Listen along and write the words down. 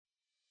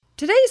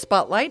Today's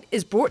Spotlight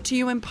is brought to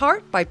you in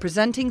part by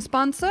presenting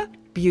sponsor,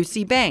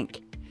 Busey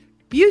Bank.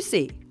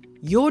 Busey,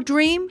 your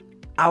dream,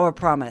 our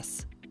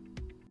promise.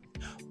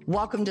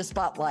 Welcome to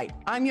Spotlight.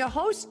 I'm your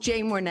host,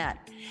 Jane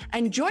Wernette.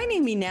 And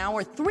joining me now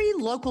are three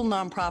local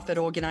nonprofit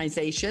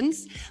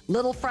organizations,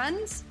 Little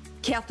Friends,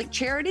 Catholic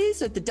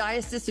Charities at the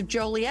Diocese of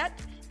Joliet,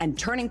 and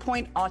Turning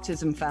Point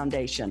Autism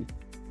Foundation.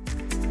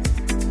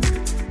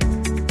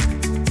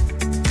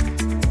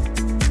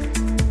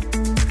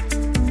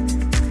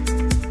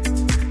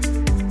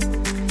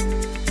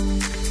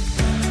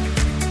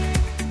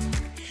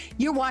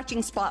 You're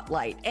watching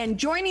Spotlight, and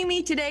joining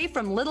me today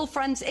from Little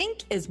Friends,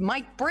 Inc. is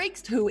Mike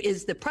Briggs, who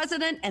is the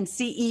president and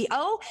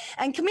CEO,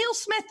 and Camille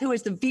Smith, who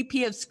is the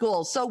VP of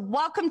Schools. So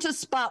welcome to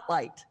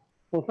Spotlight.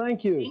 Well,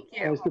 thank you.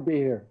 Nice to be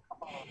here.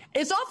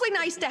 It's awfully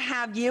nice to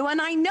have you, and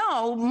I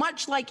know,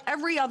 much like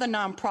every other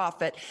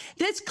nonprofit,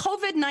 this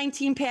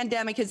COVID-19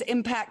 pandemic has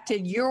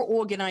impacted your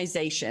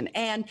organization,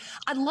 and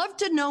I'd love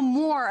to know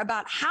more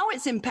about how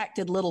it's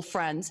impacted Little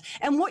Friends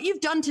and what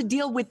you've done to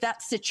deal with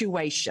that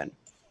situation.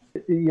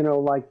 You know,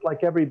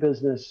 like every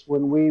business,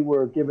 when we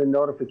were given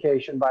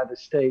notification by the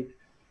state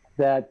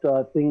that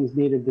things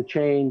needed to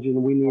change and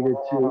we needed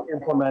to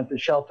implement the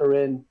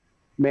shelter-in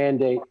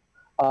mandate,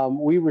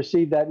 we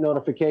received that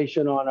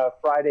notification on a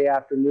Friday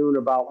afternoon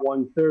about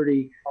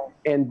 1:30,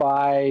 and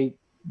by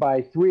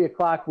 3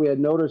 o'clock we had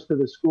notice to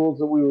the schools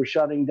that we were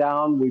shutting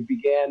down. We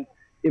began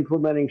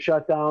implementing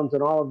shutdowns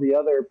and all of the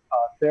other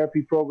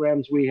therapy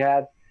programs we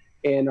had,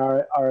 and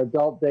our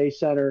adult day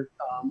center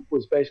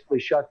was basically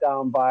shut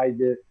down by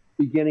the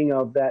beginning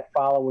of that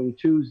following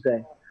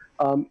Tuesday.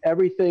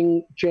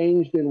 Everything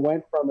changed and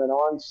went from an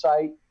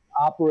on-site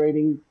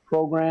operating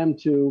program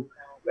to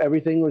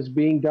everything was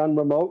being done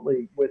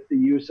remotely with the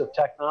use of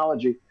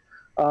technology.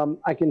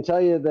 I can tell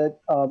you that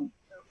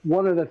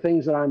one of the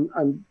things that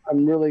I'm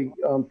really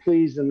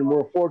pleased, and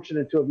we're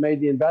fortunate to have made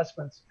the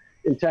investments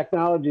in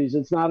technologies.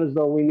 It's not as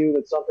though we knew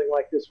that something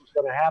like this was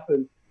going to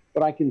happen,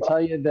 but I can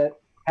tell you that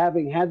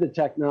having had the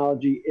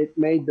technology, it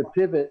made the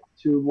pivot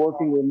to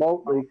working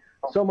remotely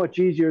so much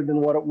easier than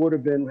what it would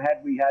have been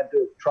had we had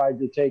to try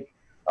to take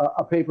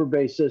a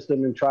paper-based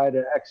system and try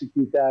to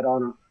execute that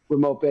on a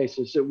remote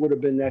basis. It would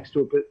have been next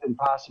to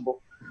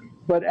impossible.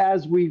 But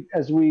as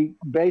we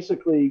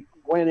basically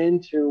went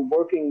into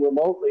working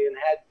remotely and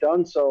had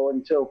done so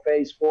until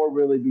phase 4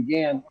 really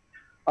began,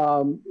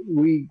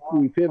 we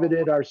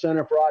pivoted. Our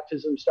Center for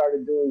Autism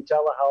started doing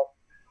telehealth.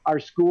 Our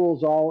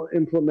schools all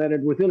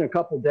implemented within a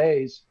couple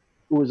days.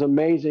 It was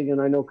amazing, and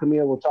I know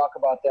Camille will talk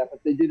about that,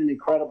 but they did an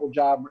incredible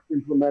job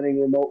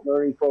implementing remote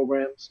learning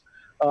programs.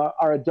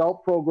 Our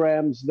adult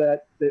programs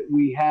that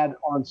we had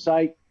on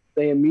site,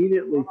 they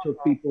immediately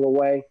took people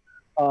away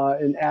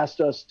and asked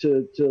us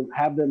to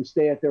have them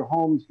stay at their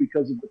homes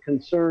because of the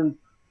concern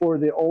for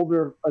the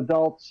older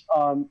adults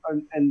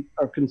and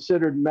are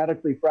considered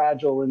medically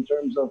fragile in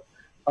terms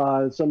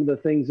of some of the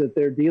things that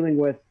they're dealing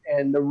with,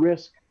 and the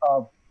risk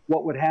of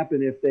what would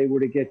happen if they were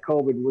to get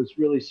COVID was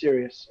really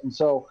serious. And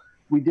so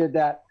we did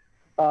that.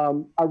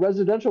 Our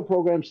residential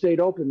program stayed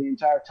open the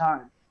entire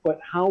time, but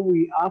how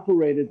we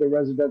operated the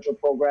residential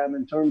program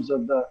in terms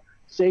of the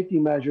safety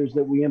measures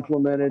that we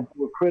implemented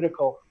were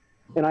critical.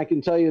 And I can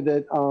tell you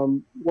that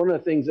one of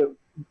the things that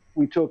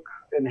we took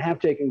and have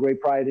taken great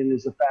pride in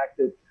is the fact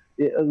that,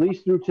 at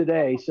least through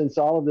today, since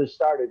all of this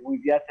started,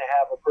 we've yet to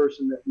have a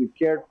person that we've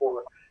cared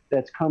for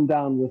that's come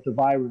down with the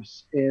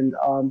virus. And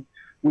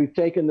we've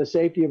taken the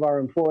safety of our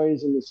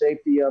employees and the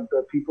safety of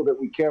the people that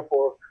we care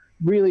for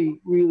really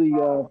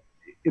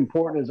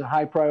important as a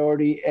high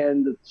priority,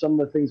 and some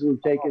of the things that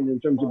we've taken in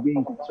terms of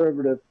being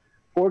conservative,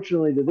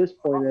 fortunately to this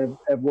point,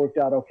 have worked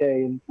out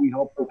okay, and we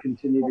hope to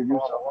continue to do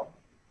so.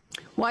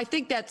 Well, I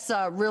think that's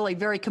really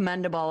very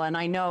commendable. And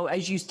I know,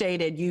 as you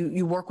stated,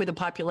 you work with a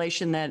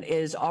population that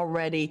is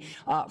already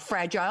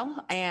fragile.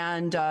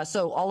 And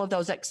so all of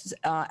those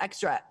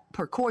extra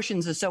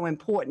precautions are so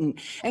important.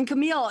 And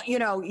Camille, you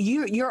know,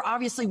 you're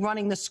obviously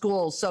running the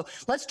schools. So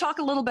let's talk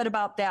a little bit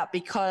about that,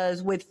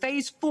 because with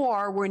phase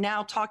 4, we're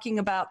now talking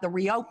about the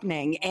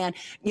reopening. And,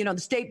 you know,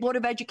 the State Board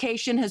of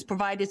Education has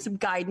provided some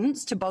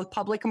guidance to both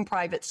public and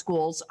private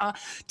schools.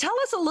 Tell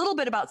us a little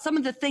bit about some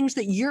of the things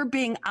that you're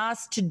being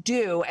asked to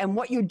do and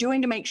what you're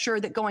doing to make sure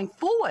that going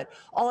forward,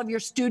 all of your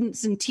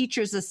students and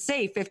teachers are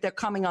safe if they're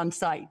coming on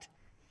site.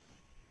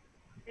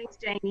 Thanks,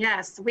 Jane.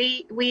 Yes,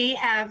 we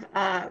have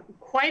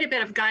quite a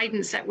bit of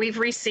guidance that we've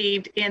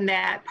received in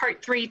that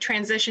Part 3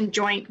 Transition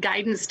Joint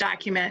Guidance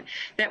document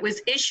that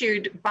was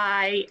issued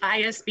by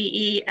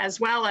ISBE as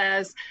well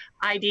as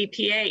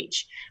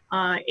IDPH.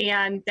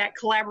 And that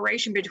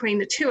collaboration between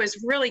the two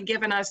has really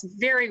given us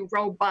very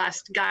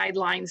robust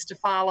guidelines to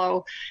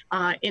follow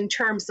in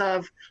terms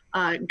of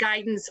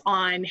guidance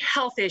on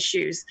health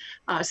issues,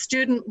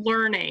 student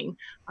learning,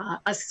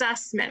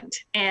 assessment,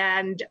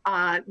 and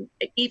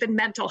even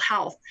mental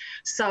health.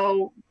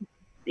 So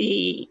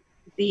the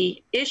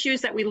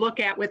issues that we look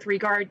at with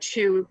regard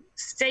to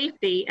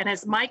safety, and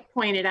as Mike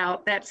pointed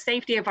out, that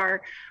safety of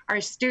our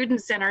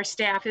students and our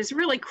staff is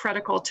really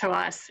critical to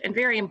us and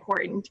very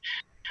important.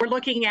 We're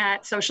looking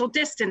at social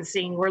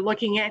distancing. We're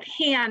looking at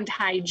hand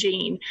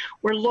hygiene.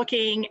 We're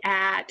looking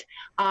at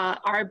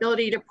our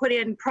ability to put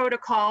in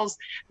protocols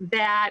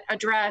that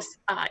address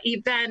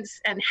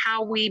events and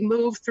how we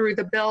move through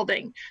the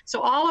building. So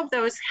all of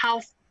those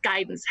health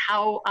guidance,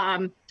 how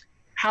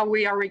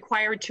we are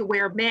required to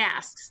wear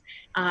masks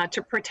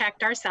to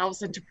protect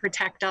ourselves and to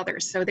protect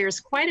others. So there's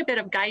quite a bit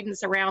of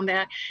guidance around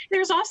that.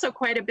 There's also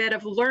quite a bit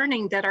of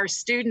learning that our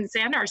students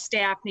and our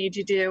staff need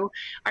to do.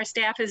 Our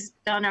staff has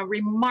done a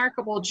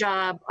remarkable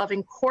job of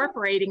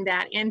incorporating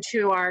that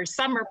into our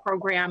summer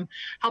program,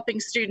 helping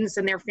students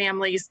and their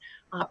families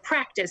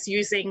practice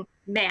using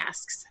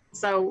masks.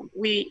 So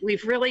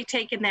we've really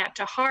taken that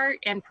to heart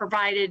and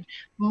provided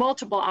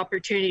multiple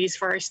opportunities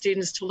for our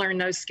students to learn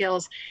those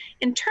skills.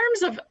 In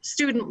terms of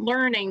student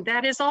learning,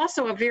 that is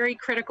also a very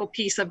critical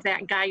piece of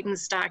that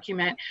guidance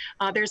document.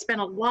 There's been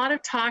a lot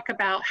of talk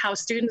about how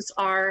students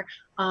are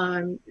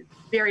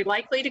very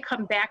likely to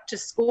come back to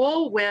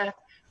school with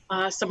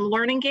some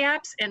learning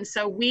gaps, and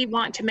so we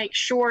want to make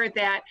sure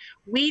that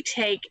we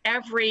take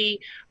every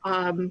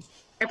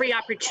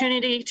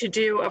opportunity to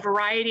do a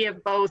variety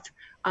of both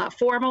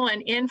formal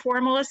and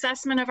informal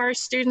assessment of our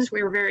students.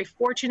 We were very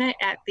fortunate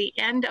at the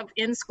end of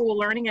in-school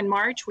learning in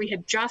March. We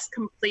had just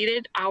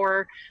completed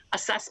our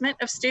assessment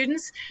of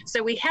students.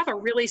 So we have a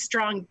really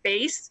strong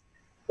base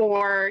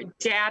for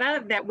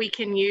data that we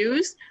can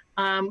use.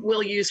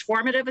 We'll use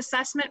formative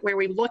assessment where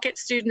we look at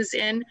students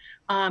in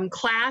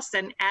class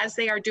and as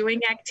they are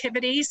doing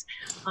activities.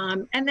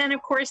 And then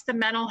of course the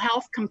mental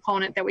health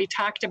component that we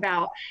talked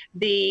about,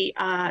 the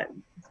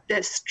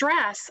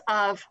stress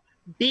of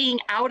being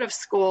out of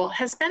school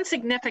has been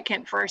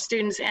significant for our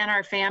students and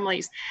our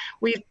families.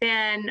 We've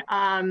been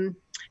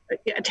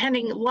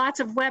attending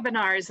lots of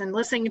webinars and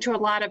listening to a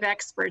lot of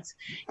experts.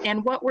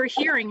 And what we're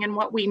hearing and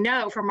what we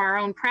know from our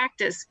own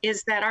practice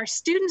is that our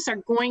students are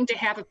going to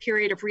have a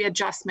period of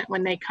readjustment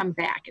when they come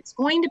back. It's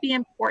going to be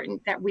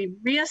important that we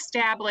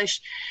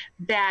reestablish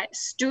that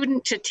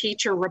student to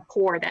teacher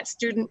rapport, that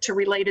student to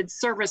related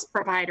service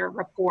provider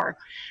rapport,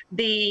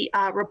 the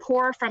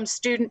rapport from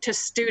student to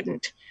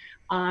student.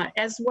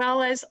 As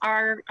well as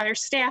our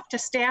staff to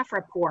staff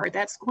rapport.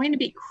 That's going to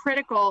be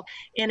critical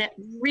in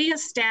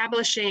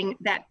reestablishing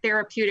that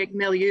therapeutic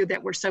milieu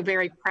that we're so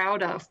very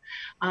proud of.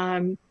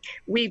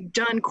 We've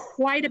done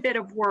quite a bit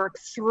of work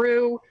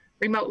through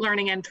remote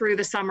learning and through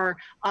the summer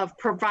of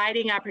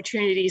providing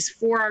opportunities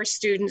for our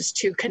students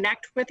to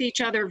connect with each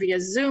other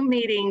via Zoom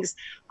meetings,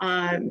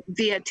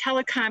 via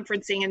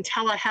teleconferencing and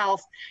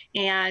telehealth,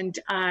 and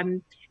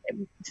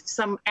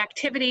some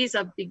activities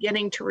of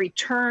beginning to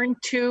return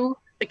to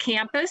the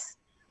campus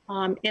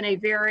in a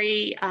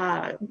very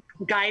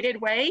guided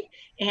way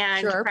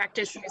and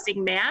practice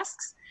using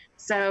masks.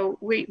 So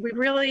we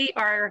really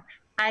are,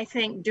 I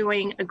think,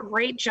 doing a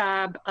great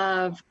job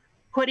of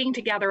putting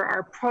together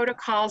our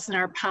protocols and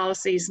our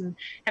policies, and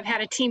have had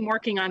a team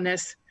working on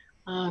this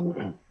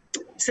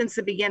since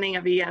the beginning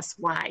of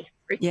ESY,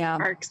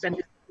 our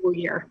extended school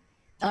year.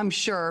 I'm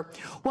sure.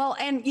 Well,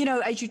 and you know,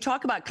 as you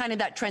talk about kind of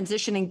that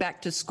transitioning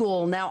back to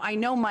school, now I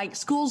know, Mike,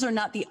 schools are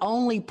not the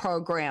only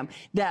program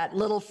that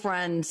Little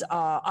Friends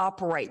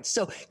operates.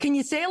 So can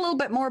you say a little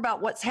bit more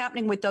about what's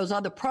happening with those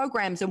other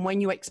programs and when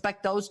you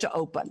expect those to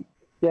open?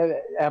 Yeah,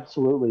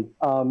 absolutely.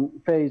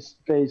 Phase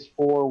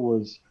 4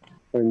 was,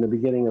 or in the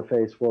beginning of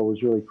phase 4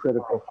 was really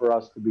critical for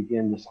us to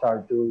begin to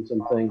start doing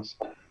some things.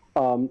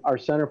 Our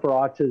Center for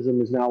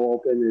Autism is now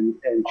open,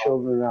 and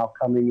children are now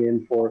coming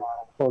in for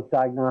both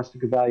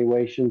diagnostic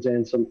evaluations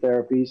and some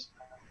therapies.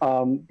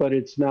 But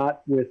it's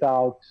not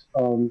without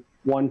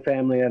one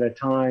family at a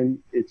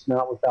time. It's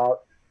not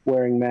without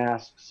wearing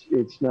masks.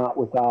 It's not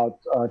without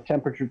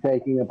temperature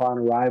taking upon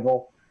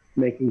arrival,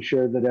 making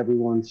sure that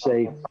everyone's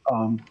safe.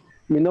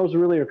 I mean, those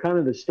really are kind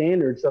of the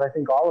standards that I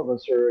think all of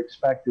us are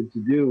expected to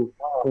do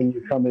when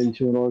you come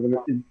into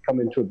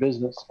a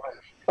business.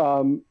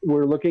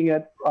 We're looking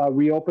at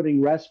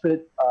reopening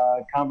respite,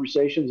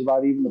 conversations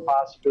about even the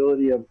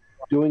possibility of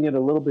doing it a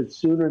little bit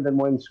sooner than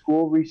when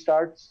school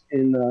restarts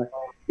in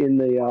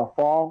the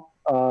fall.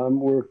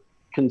 We're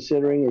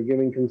considering or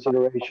giving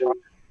consideration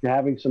to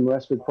having some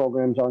respite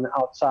programs on the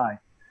outside,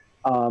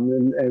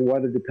 and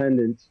weather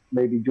dependent,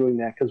 maybe doing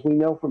that, because we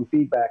know from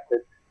feedback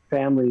that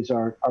families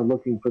are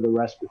looking for the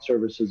respite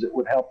services. It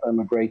would help them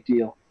a great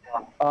deal.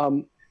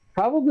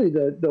 Probably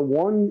the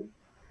one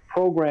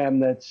program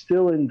that's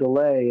still in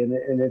delay,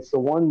 and it's the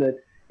one that,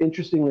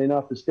 interestingly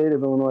enough, the state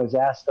of Illinois has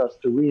asked us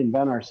to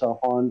reinvent ourselves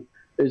on,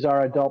 is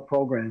our adult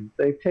program.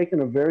 They've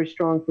taken a very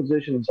strong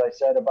position, as I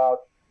said,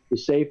 about the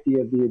safety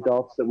of the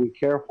adults that we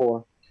care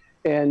for.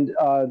 And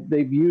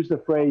they've used the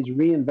phrase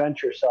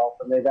reinvent yourself,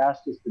 and they've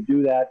asked us to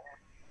do that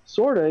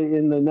sort of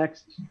in the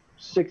next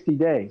 60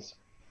 days.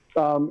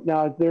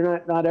 Now,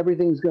 not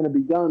everything's going to be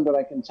done, but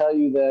I can tell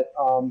you that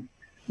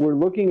we're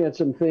looking at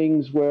some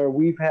things where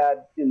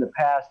in the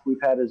past,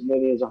 we've had as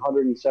many as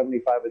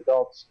 175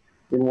 adults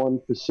in one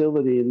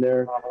facility, and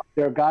there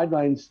are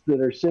guidelines that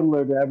are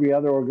similar to every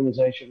other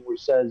organization which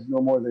says no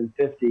more than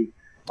 50.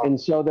 And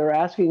so they're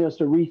asking us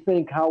to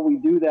rethink how we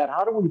do that.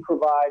 How do we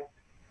provide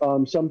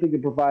something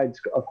that provides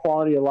a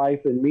quality of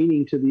life and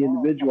meaning to the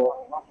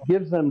individual,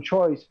 gives them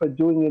choice, but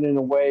doing it in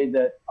a way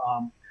that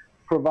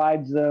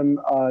provides them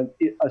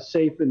a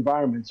safe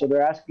environment. So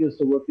they're asking us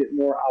to look at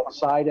more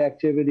outside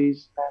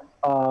activities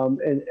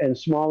and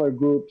smaller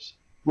groups.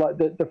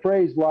 The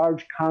phrase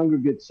large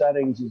congregate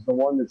settings is the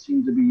one that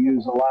seems to be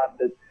used a lot,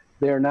 that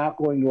they're not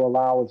going to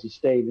allow as a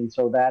state. And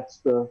so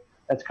that's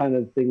kind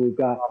of the thing we've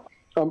got.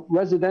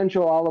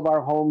 Residential, all of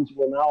our homes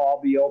will now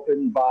all be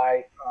open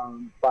by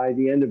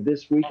the end of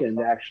this weekend,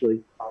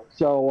 actually.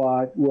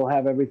 So we'll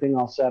have everything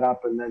all set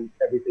up, and then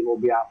everything will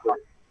be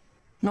operating.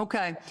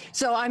 Okay.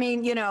 So, I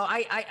mean,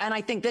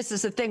 I think this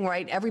is the thing,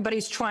 right?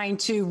 Everybody's trying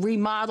to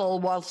remodel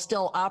while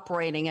still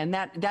operating. And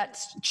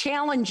that's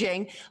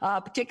challenging,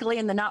 particularly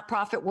in the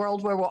not-profit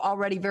world where we're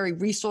already very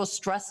resource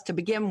stressed to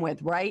begin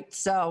with, right?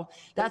 So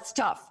that's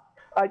tough.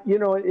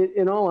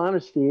 In all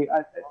honesty,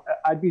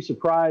 I'd be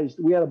surprised.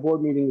 We had a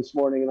board meeting this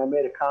morning, and I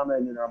made a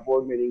comment in our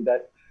board meeting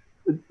that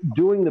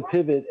doing the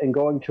pivot and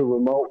going to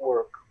remote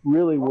work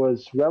really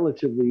was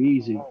relatively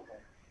easy.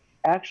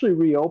 Actually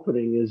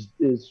reopening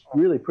is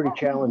really pretty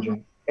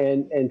challenging,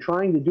 and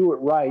trying to do it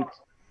right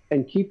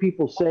and keep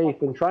people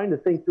safe and trying to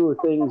think through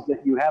things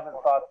that you haven't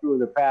thought through in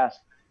the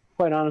past,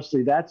 quite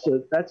honestly, that's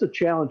a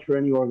challenge for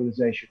any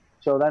organization.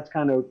 So that's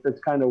kind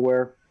of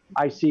where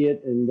I see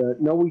it, and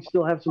no, we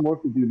still have some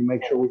work to do to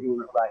make sure we're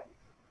doing it right.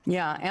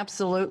 Yeah,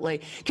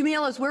 absolutely.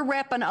 Camille, as we're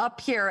wrapping up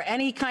here,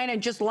 any kind of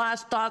just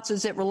last thoughts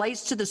as it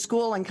relates to the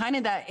school and kind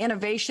of that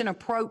innovation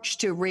approach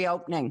to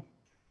reopening?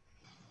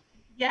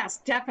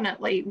 Yes,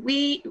 definitely.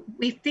 We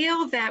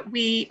feel that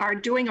we are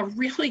doing a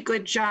really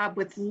good job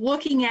with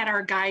looking at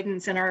our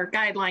guidance and our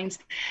guidelines,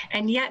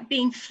 and yet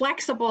being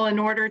flexible in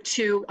order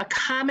to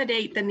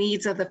accommodate the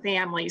needs of the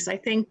families. I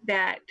think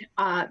that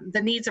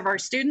the needs of our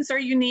students are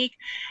unique,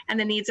 and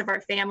the needs of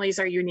our families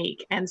are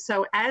unique. And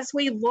so as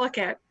we look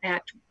at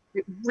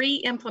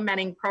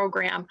re-implementing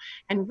program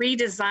and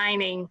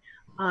redesigning,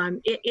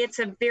 it's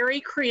a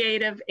very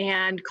creative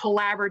and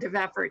collaborative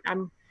effort.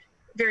 I'm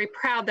very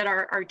proud that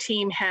our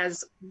team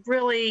has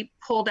really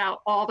pulled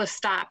out all the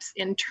stops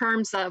in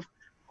terms of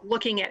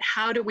looking at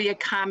how do we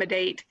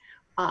accommodate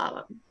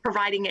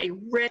providing a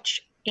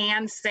rich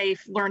and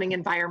safe learning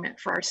environment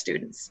for our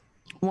students.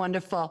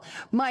 Wonderful.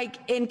 Mike,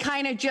 in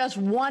kind of just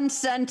one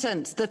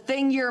sentence, the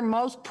thing you're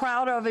most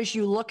proud of as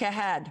you look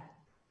ahead.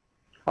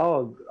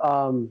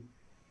 I'm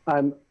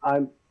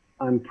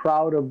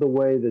proud of the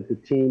way that the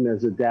team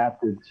has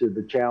adapted to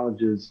the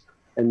challenges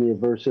and the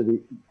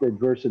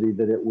adversity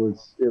that it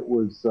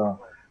was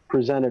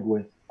presented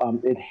with.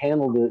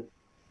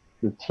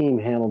 The team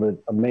handled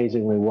it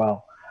amazingly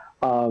well.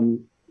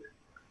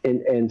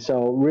 And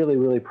so really,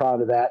 really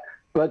proud of that.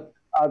 But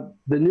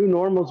the new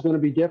normal is going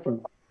to be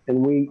different.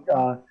 And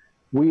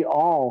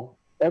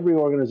every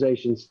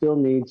organization still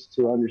needs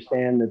to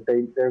understand that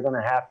they're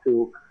going to have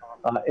to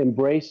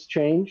embrace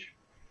change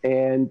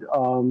and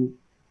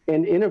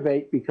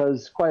innovate,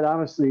 because quite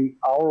honestly,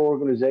 our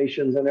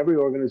organizations and every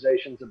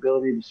organization's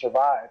ability to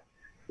survive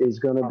is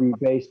going to be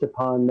based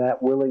upon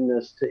that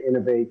willingness to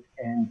innovate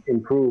and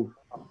improve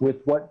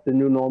with what the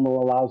new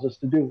normal allows us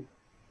to do.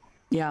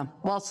 Yeah,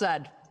 well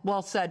said.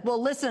 Well said.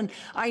 Well, listen,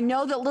 I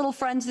know that Little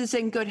Friends is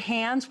in good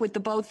hands with the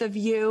both of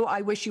you.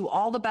 I wish you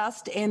all the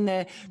best in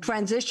the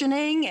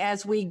transitioning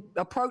as we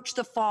approach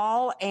the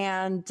fall,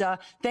 and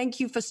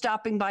thank you for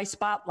stopping by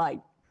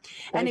Spotlight.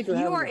 And if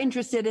you are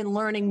interested in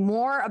learning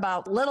more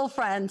about Little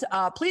Friends,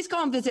 please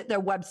go and visit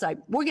their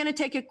website. We're going to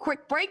take a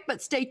quick break,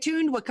 but stay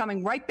tuned. We're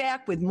coming right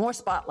back with more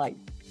Spotlight.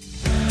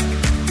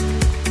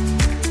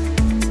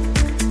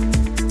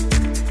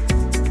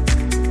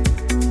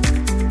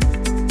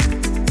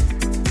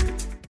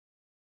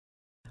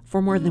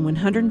 For more than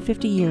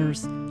 150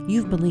 years,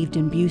 you've believed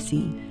in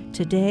Busey.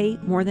 Today,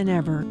 more than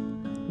ever,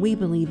 we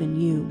believe in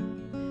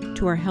you.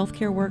 To our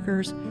healthcare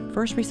workers,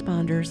 first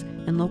responders,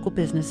 and local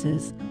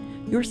businesses,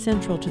 you're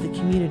central to the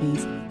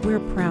communities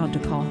we're proud to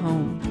call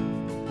home.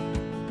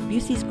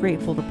 Busey's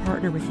grateful to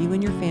partner with you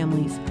and your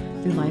families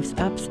through life's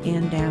ups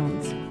and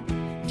downs,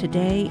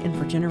 today and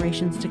for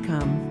generations to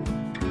come.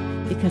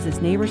 Because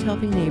as neighbors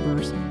helping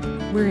neighbors,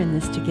 we're in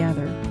this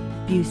together.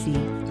 Busey,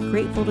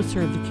 grateful to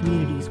serve the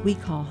communities we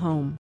call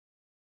home.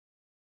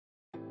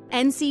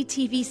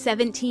 NCTV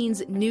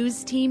 17's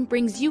news team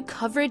brings you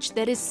coverage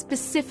that is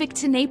specific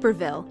to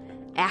Naperville,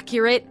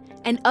 accurate,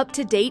 and up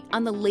to date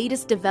on the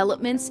latest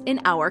developments in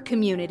our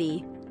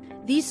community.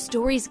 These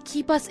stories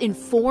keep us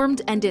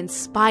informed and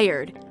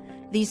inspired.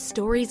 These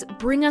stories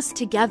bring us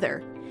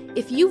together.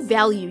 If you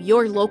value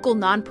your local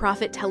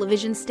nonprofit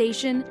television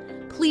station,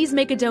 please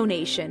make a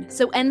donation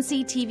so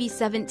NCTV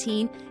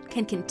 17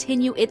 can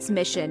continue its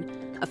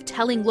mission of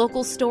telling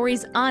local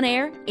stories on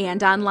air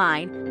and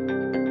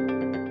online.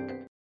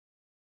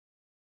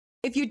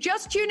 If you're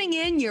just tuning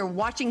in, you're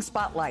watching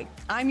Spotlight.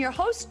 I'm your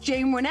host,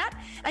 Jane Winnett,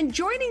 and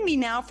joining me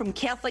now from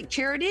Catholic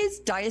Charities,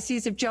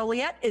 Diocese of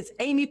Joliet, is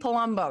Amy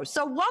Palumbo.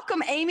 So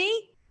welcome,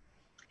 Amy.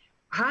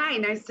 Hi,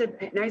 nice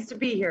to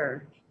be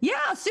here.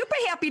 Yeah, super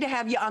happy to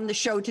have you on the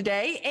show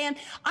today. And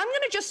I'm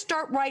going to just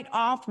start right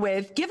off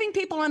with giving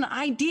people an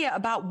idea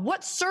about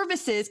what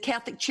services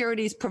Catholic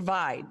Charities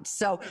provide.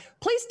 So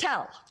please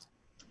tell.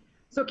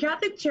 So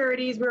Catholic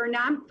Charities, we're a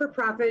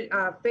non-for-profit,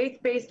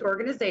 faith-based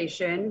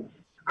organization.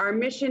 Our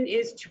mission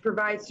is to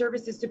provide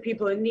services to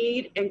people in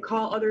need and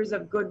call others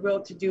of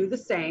goodwill to do the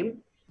same.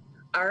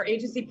 Our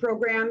agency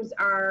programs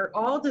are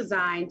all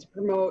designed to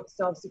promote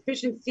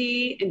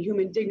self-sufficiency and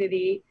human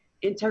dignity,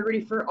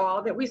 integrity for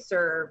all that we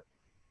serve.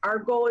 Our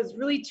goal is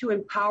really to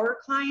empower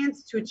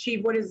clients to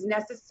achieve what is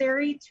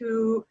necessary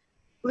to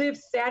live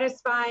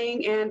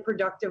satisfying and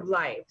productive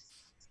lives.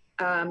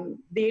 The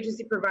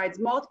agency provides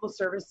multiple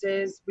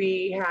services.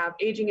 We have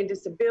aging and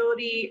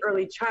disability,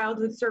 early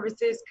childhood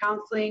services,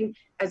 counseling,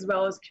 as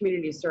well as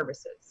community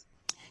services.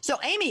 So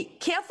Amy,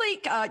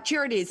 Catholic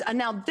Charities,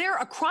 now they're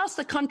across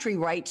the country,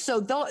 right? So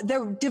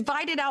they're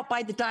divided out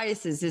by the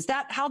diocese. Is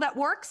that how that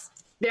works?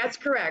 That's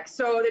correct.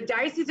 So the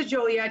Diocese of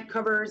Joliet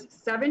covers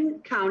 7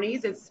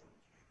 counties. It's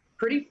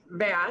pretty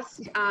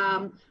vast.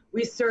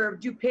 We serve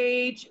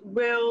DuPage,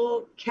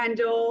 Will,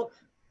 Kendall,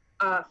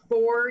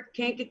 Ford,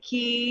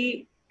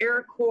 Kankakee,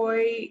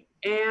 Iroquois,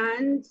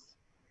 and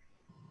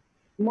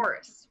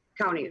Morris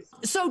counties.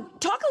 So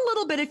talk a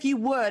little bit, if you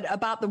would,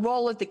 about the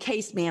role of the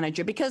case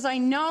manager, because I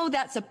know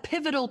that's a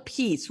pivotal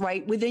piece,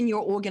 right, within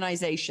your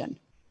organization.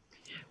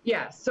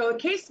 Yes. So a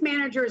case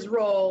manager's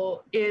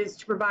role is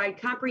to provide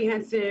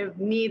comprehensive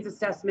needs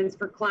assessments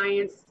for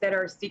clients that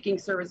are seeking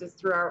services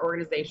through our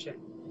organization.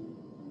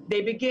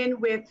 They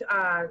begin with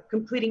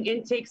completing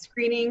intake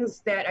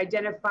screenings that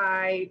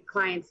identify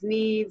clients'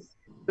 needs,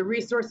 the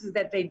resources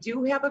that they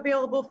do have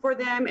available for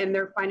them, and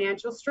their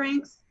financial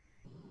strengths.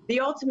 The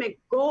ultimate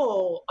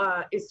goal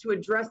is to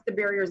address the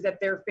barriers that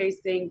they're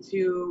facing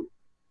to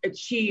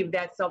achieve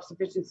that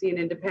self-sufficiency and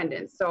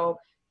independence. So,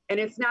 and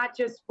it's not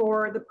just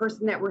for the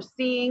person that we're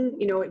seeing,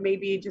 you know, it may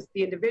be just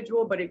the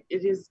individual, but it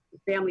is the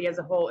family as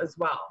a whole as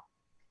well.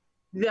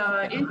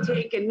 The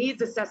intake and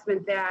needs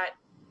assessment that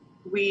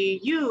we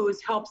use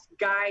helps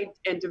guide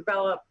and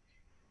develop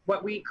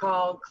what we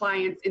call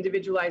clients'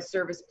 individualized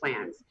service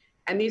plans.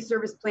 And these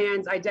service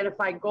plans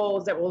identify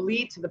goals that will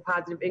lead to the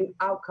positive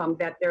outcome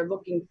that they're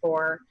looking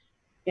for.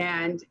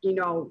 And, you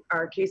know,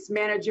 our case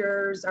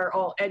managers are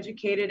all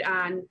educated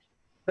on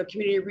the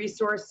community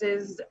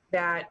resources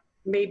that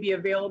may be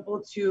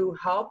available to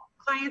help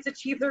clients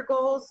achieve their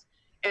goals.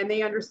 And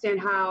they understand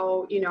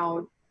how, you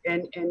know,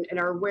 and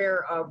are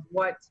aware of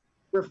what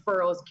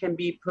referrals can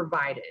be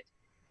provided.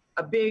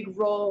 A big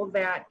role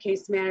that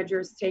case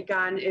managers take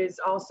on is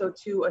also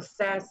to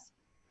assess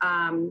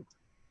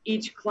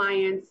each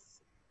client's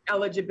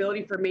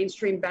eligibility for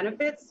mainstream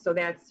benefits. So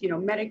that's, you know,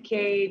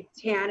 Medicaid,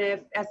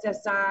 TANF,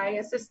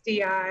 SSI,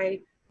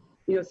 SSDI,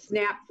 you know,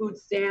 SNAP food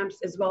stamps,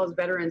 as well as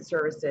veteran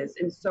services.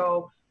 And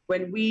so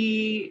when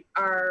we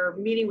are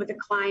meeting with a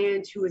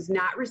client who is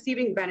not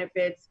receiving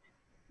benefits,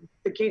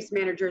 the case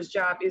manager's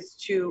job is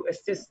to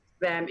assist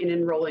them in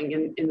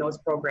enrolling in those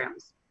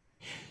programs.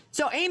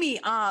 So Amy,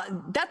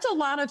 that's a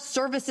lot of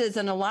services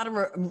and a lot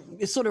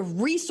of sort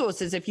of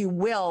resources, if you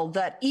will,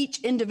 that each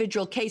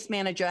individual case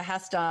manager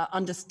has to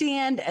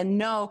understand and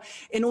know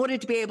in order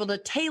to be able to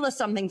tailor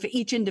something for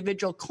each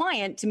individual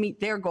client to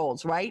meet their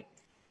goals, right?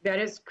 That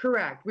is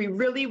correct. We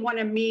really want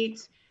to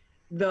meet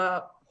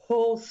the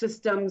whole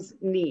system's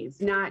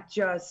needs, not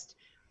just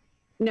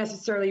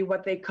necessarily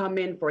what they come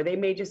in for. They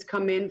may just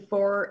come in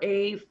for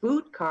a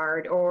food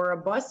card or a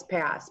bus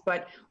pass,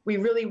 but we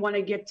really want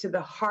to get to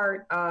the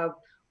heart of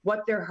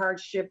what their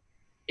hardship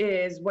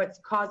is, what's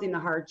causing the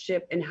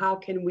hardship, and how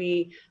can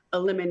we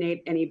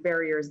eliminate any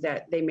barriers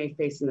that they may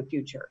face in the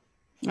future.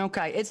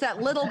 Okay. It's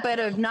that little bit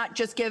of not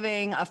just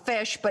giving a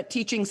fish, but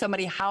teaching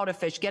somebody how to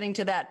fish, getting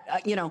to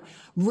that, you know,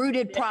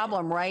 rooted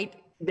problem, right?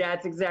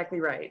 That's exactly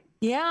right.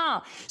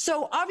 Yeah.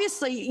 So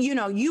obviously, you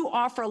know, you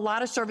offer a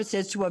lot of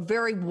services to a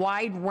very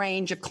wide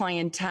range of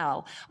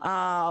clientele.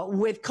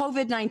 With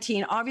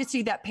COVID-19,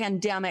 obviously that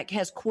pandemic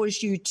has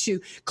caused you to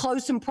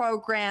close some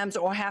programs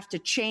or have to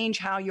change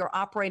how you're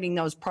operating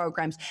those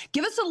programs.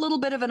 Give us a little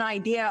bit of an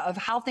idea of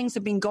how things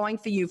have been going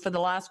for you for the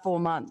last 4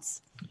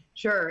 months.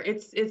 Sure.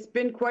 It's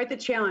been quite the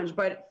challenge,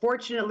 but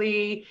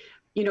fortunately,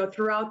 you know,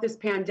 throughout this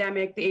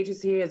pandemic, the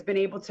agency has been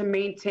able to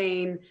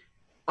maintain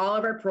all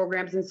of our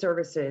programs and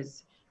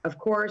services. Of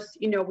course,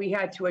 you know, we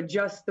had to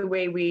adjust the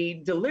way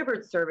we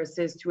delivered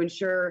services to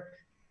ensure,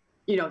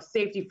 you know,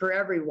 safety for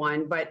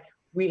everyone, but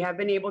we have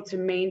been able to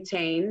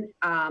maintain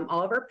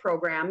all of our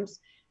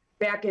programs.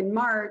 Back in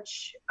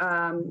March,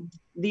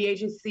 the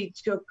agency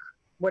took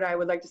what I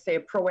would like to say a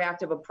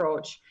proactive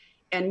approach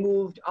and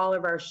moved all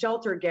of our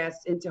shelter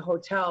guests into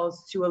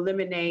hotels to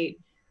eliminate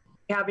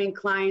having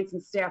clients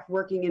and staff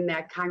working in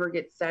that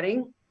congregate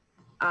setting.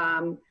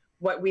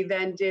 What we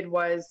then did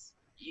was,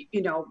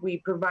 you know, we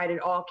provided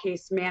all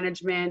case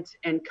management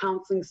and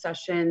counseling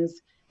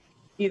sessions,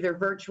 either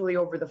virtually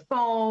over the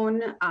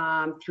phone,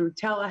 through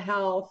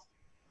telehealth,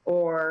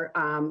 or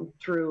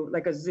through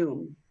like a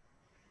Zoom.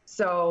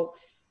 So,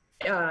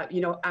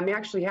 you know, I'm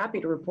actually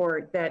happy to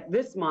report that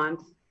this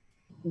month,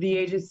 the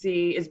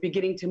agency is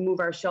beginning to move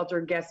our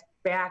shelter guests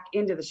back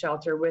into the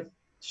shelter with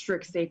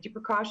strict safety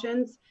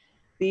precautions.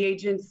 The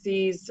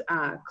agency's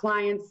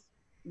clients,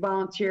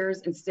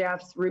 volunteers, and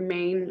staffs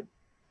remain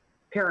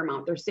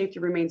paramount. Their safety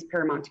remains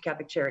paramount to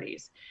Catholic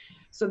Charities.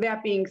 So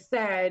that being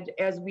said,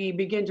 as we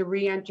begin to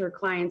re-enter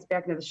clients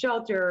back into the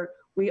shelter,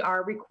 we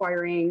are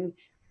requiring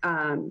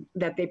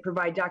that they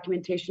provide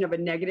documentation of a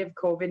negative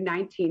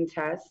COVID-19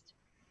 test.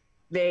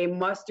 They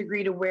must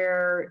agree to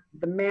wear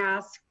the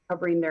mask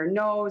covering their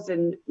nose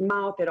and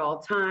mouth at all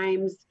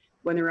times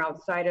when they're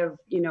outside of,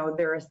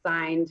 their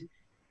assigned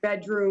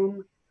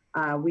bedroom.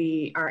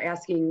 We are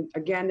asking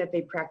again that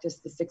they practice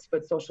the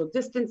 6-foot social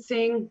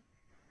distancing,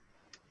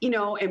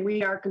 and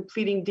we are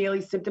completing daily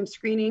symptom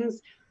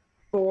screenings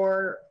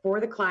for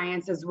the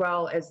clients as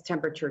well as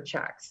temperature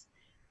checks.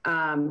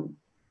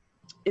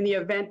 In the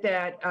event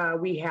that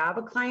we have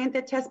a client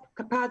that tests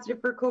positive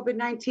for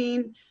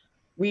COVID-19,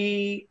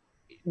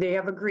 they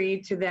have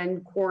agreed to then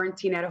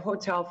quarantine at a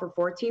hotel for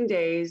 14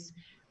 days.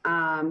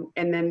 And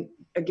then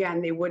again,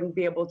 they wouldn't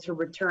be able to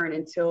return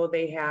until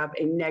they have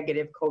a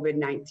negative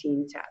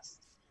COVID-19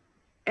 test.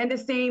 And the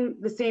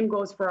same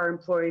goes for our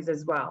employees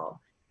as well.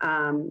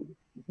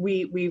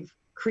 We've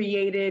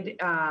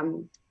created,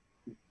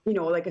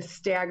 like a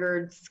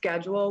staggered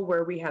schedule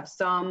where we have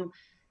some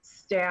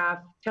staff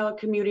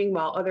telecommuting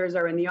while others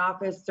are in the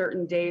office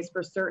certain days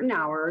for certain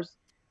hours.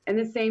 And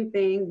the same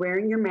thing,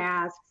 wearing your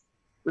masks,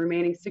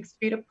 remaining 6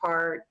 feet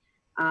apart.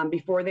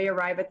 Before they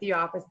arrive at the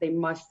office, they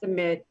must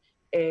submit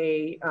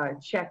a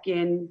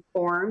check-in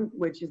form,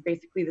 which is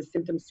basically the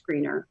symptom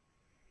screener.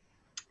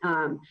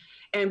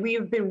 And we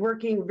have been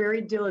working very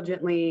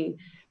diligently,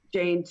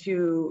 Jane,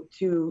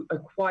 to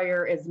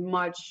acquire as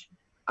much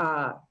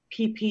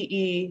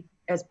PPE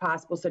as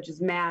possible, such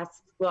as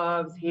masks,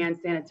 gloves, hand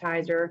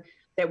sanitizer,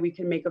 that we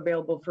can make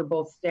available for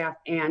both staff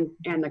and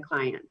the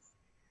clients.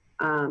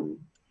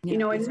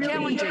 It's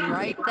really challenging,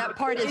 right? That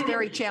part is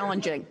very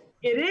challenging.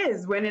 It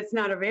is when it's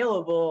not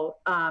available.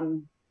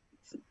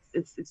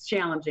 It's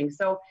challenging.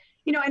 So,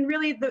 and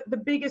really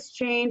the biggest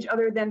change,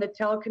 other than the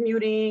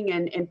telecommuting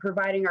and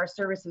providing our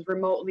services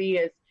remotely,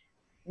 is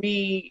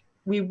we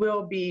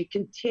will be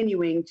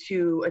continuing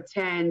to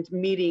attend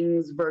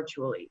meetings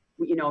virtually.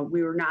 We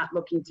were not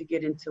looking to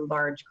get into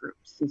large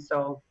groups, and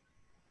so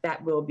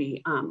that will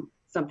be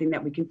something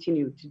that we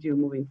continue to do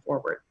moving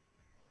forward.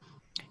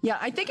 Yeah,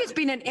 I think it's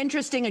been an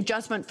interesting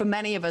adjustment for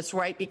many of us,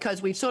 right?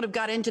 Because we've sort of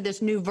got into this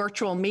new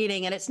virtual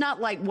meeting, and it's not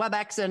like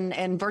WebEx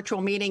and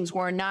virtual meetings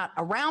were not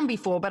around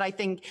before, but I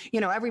think,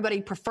 everybody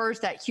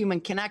prefers that human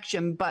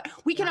connection, but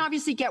we can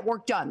obviously get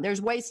work done.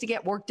 There's ways to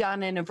get work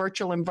done in a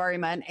virtual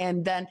environment,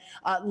 and then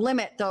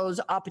limit those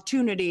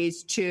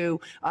opportunities to,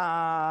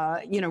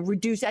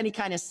 reduce any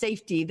kind of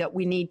safety that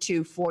we need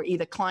to for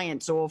either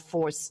clients or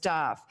for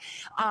staff.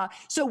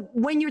 So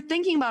when you're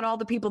thinking about all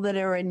the people that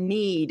are in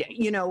need,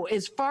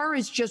 as far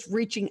as just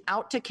reaching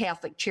out to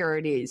Catholic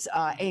Charities,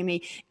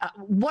 Amy,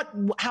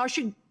 how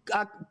should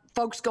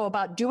folks go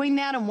about doing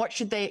that, and what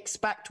should they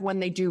expect when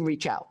they do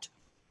reach out?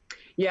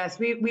 Yes,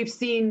 we've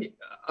seen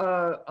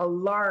a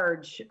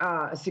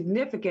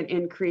significant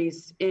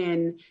increase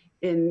in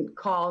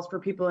calls for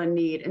people in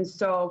need. And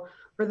so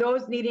for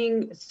those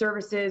needing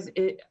services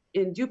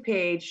in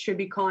DuPage, should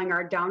be calling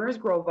our Downers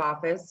Grove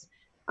office.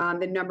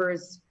 The number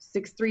is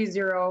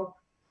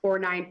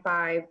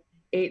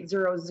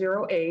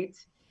 630-495-8008.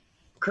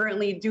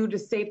 Currently, due to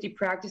safety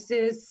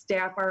practices,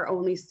 staff are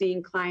only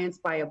seeing clients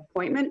by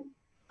appointment.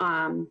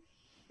 And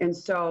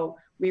so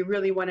we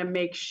really want to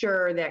make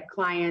sure that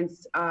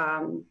clients,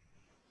 we're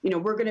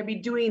going to be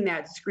doing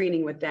that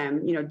screening with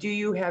them. Do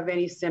you have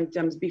any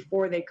symptoms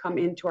before they come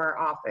into our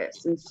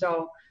office? And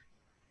so,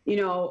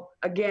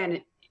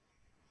 again,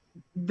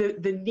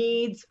 the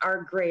needs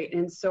are great.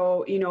 And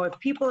so, if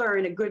people are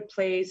in a good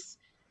place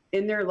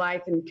in their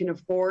life and can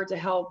afford to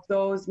help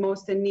those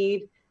most in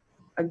need,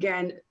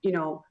 again,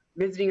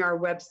 visiting our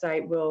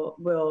website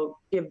will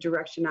give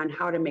direction on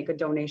how to make a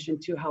donation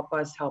to help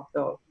us help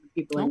those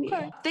people in need.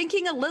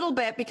 Thinking a little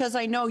bit, because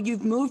I know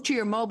you've moved to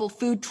your mobile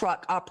food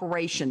truck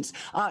operations.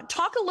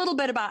 Talk a little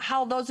bit about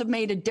how those have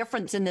made a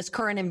difference in this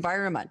current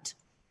environment.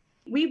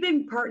 We've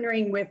been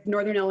partnering with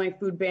Northern Illinois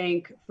Food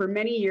Bank for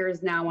many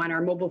years now on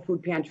our mobile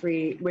food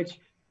pantry, which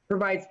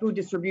provides food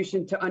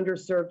distribution to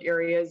underserved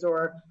areas,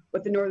 or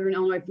what the Northern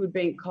Illinois Food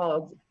Bank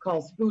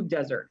calls food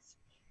deserts.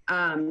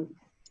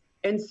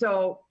 And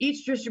so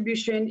each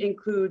distribution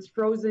includes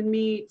frozen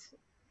meat,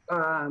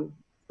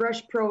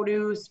 fresh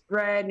produce,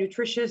 bread,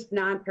 nutritious,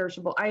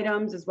 non-perishable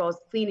items, as well as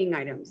cleaning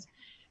items.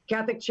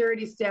 Catholic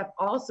Charities staff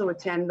also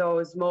attend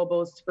those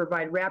mobiles to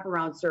provide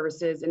wraparound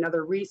services and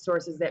other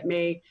resources that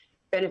may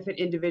benefit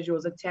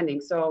individuals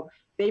attending. So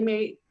they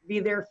may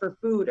be there for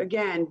food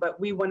again, but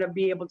we want to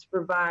be able to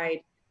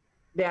provide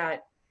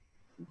that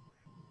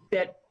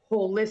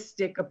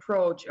holistic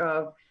approach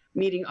of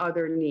meeting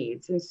other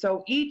needs. And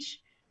so each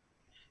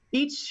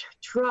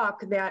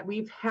truck that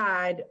we've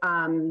had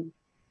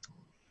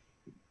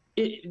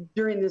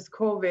during this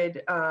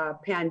COVID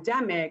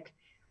pandemic,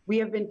 we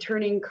have been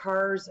turning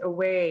cars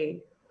away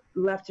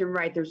left and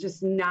right. There's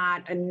just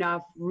not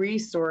enough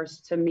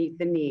resource to meet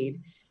the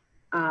need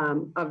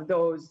of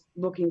those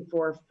looking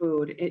for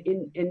food.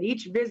 In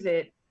each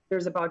visit,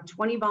 there's about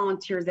 20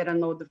 volunteers that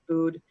unload the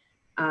food.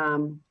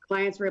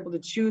 Clients were able to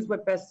choose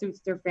what best suits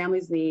their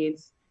family's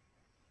needs.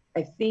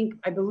 I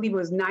believe it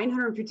was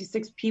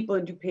 956 people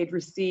in DuPage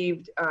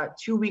received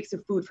 2 weeks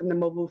of food from the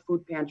mobile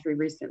food pantry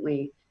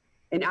recently.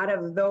 And out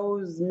of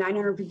those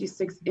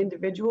 956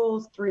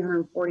 individuals,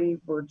 340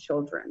 were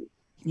children.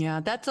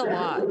 Yeah, that's a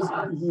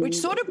lot, which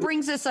sort of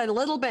brings us a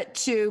little bit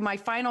to my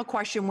final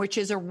question, which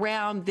is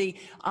around the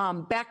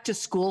back to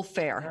school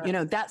fair. You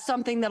know, that's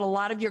something that a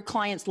lot of your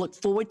clients look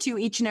forward to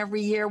each and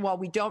every year. While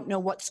we don't know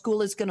what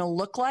school is going to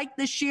look like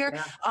this year,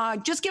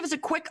 just give us a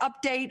quick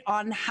update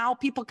on how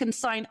people can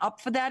sign up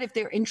for that if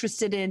they're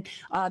interested in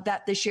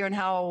that this year, and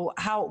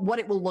what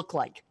it will look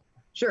like.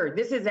 Sure.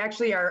 This is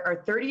actually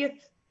our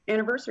 30th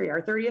anniversary,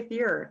 our 30th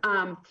year.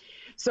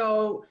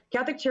 So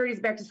Catholic Charities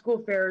Back to School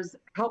Fairs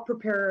help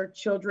prepare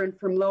children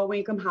from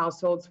low-income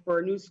households for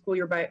a new school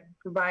year by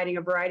providing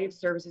a variety of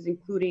services,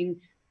 including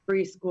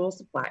free school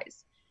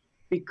supplies.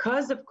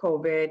 Because of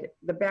COVID,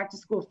 the Back to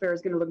School Fair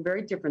is going to look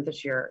very different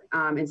this year.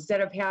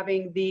 Instead of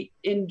having the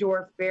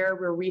indoor fair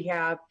where we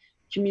have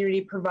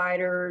community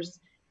providers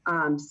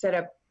set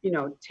up,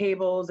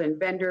 tables and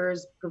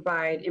vendors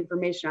provide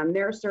information on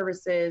their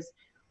services,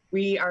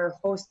 we are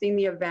hosting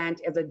the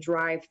event as a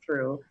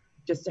drive-through,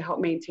 just to help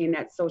maintain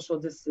that social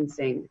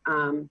distancing.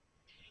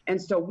 And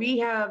so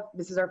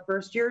this is our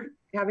first year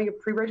having a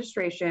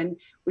pre-registration.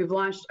 We've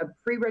launched a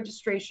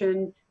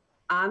pre-registration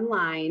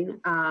online,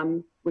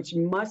 which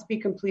must be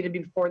completed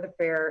before the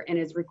fair and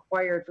is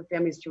required for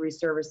families to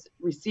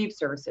receive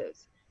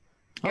services.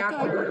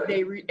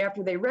 Okay.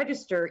 After they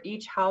register,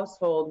 each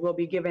household will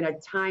be given a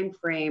time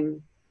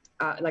frame,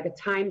 like a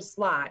time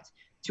slot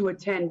to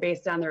attend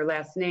based on their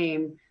last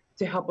name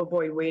to help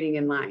avoid waiting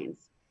in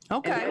lines.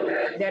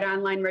 Okay. That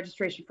online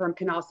registration form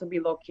can also be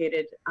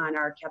located on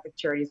our Catholic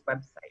Charities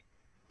website.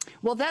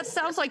 Well, that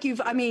sounds like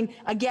you've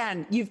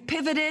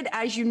pivoted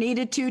as you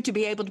needed to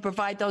be able to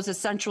provide those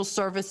essential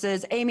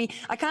services. Amy,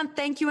 I can't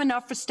thank you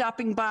enough for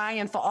stopping by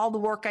and for all the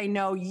work I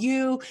know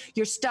you,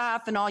 your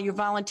staff, and all your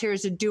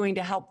volunteers are doing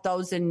to help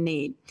those in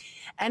need.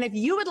 And if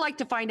you would like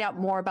to find out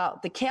more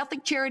about the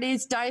Catholic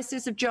Charities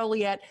Diocese of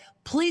Joliet,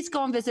 please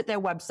go and visit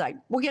their website.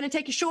 We're going to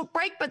take a short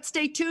break, but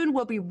stay tuned.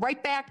 We'll be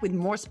right back with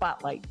more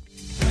Spotlight.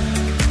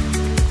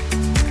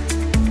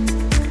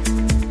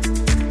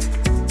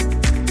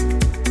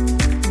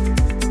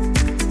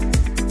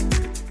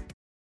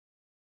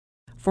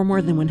 For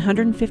more than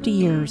 150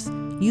 years,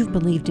 you've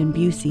believed in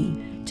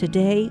Busey.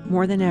 Today,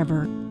 more than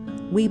ever,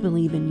 we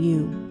believe in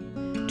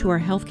you. To our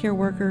healthcare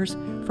workers,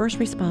 first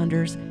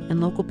responders, and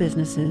local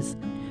businesses,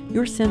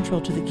 you're central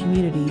to the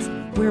communities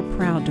we're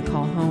proud to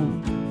call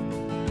home.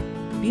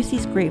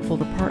 Busey's grateful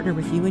to partner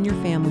with you and your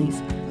families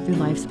through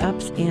life's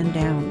ups and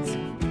downs,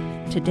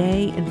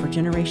 today and for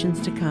generations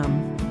to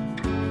come.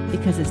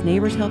 Because as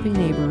neighbors helping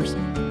neighbors,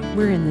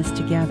 we're in this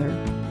together.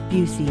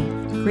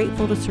 Busey,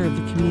 grateful to serve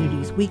the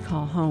communities we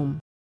call home.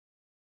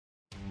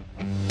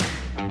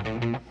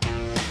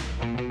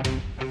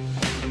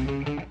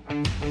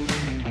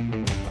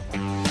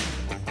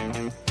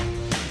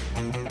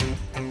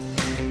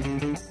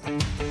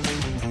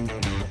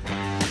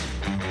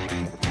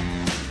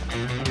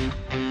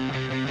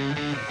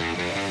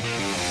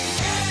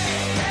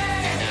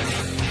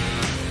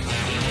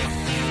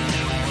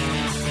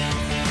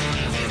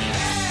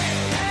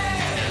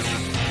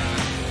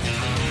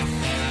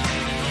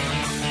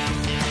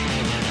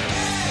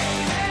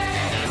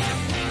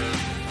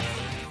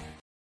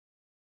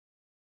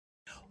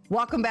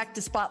 Welcome back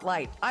to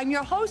Spotlight. I'm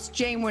your host,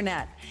 Jane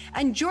Winnett.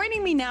 And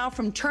joining me now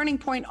from Turning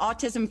Point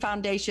Autism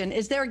Foundation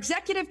is their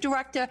Executive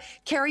Director,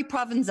 Carrie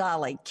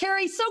Provenzali.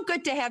 Carrie, so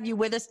good to have you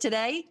with us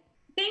today.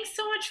 Thanks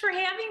so much for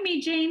having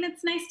me, Jane.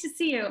 It's nice to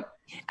see you.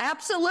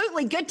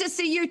 Absolutely. Good to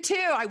see you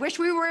too. I wish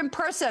we were in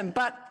person,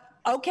 but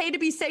okay to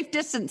be safe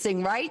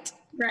distancing, right?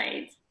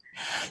 Right.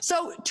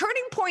 So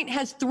Turning Point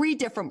has 3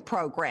 different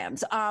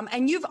programs,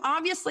 and you've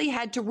obviously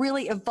had to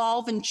really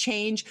evolve and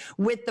change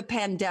with the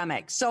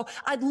pandemic. So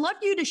I'd love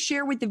you to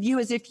share with the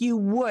viewers, if you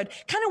would,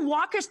 kind of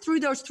walk us through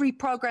those 3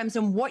 programs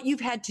and what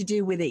you've had to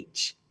do with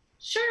each.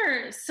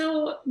 Sure.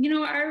 So,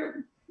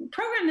 our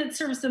program that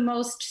serves the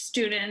most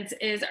students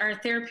is our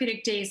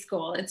Therapeutic Day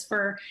School. It's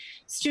for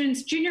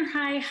students junior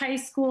high, high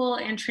school,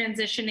 and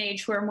transition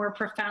age who are more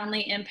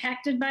profoundly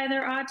impacted by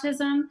their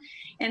autism.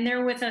 And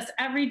they're with us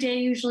every day,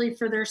 usually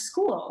for their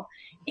school.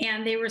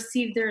 And they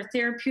receive their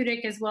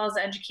therapeutic as well as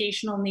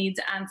educational needs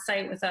on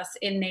site with us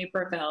in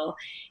Naperville.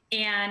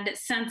 And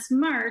since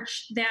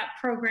March, that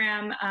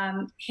program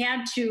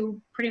had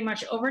to pretty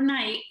much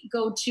overnight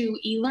go to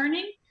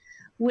e-learning,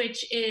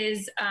 which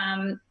is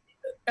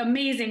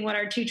amazing what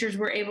our teachers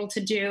were able to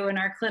do and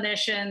our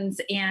clinicians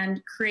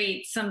and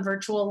create some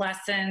virtual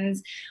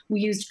lessons.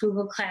 We used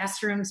Google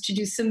Classrooms to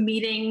do some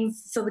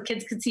meetings so the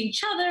kids could see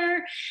each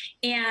other.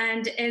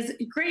 And as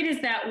great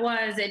as that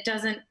was, it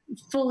doesn't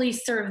fully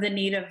serve the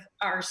need of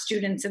our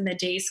students in the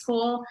day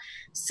school.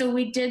 So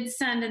we did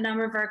send a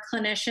number of our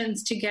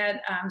clinicians to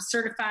get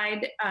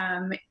certified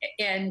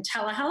in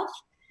telehealth.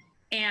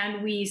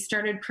 And we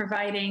started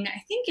providing,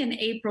 I think in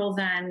April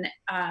then,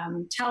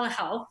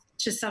 telehealth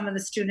to some of the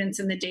students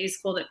in the day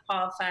school that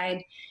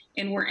qualified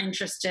and were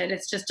interested.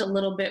 It's just a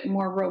little bit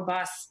more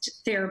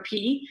robust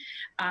therapy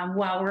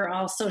while we're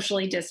all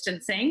socially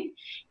distancing.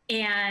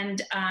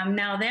 And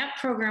now that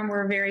program,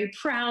 we're very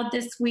proud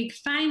this week,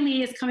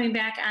 finally is coming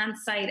back on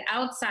site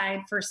outside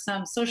for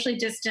some socially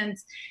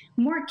distanced,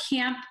 more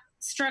camp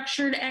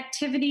structured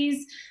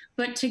activities,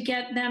 but to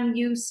get them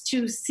used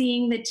to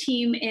seeing the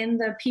team in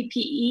the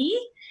PPE.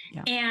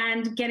 Yeah.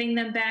 And getting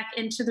them back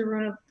into the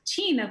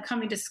routine of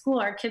coming to school.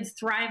 Our kids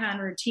thrive on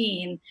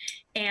routine.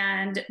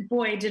 And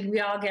boy, did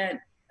we all get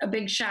a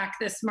big shock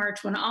this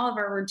March when all of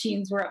our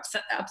routines were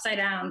upside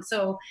down.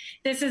 So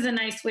this is a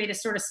nice way to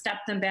sort of step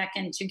them back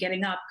into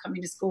getting up,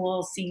 coming to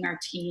school, seeing our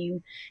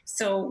team.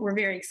 So we're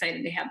very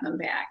excited to have them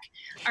back.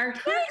 Can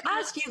I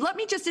ask you, let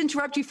me just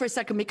interrupt you for a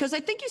second, because I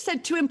think you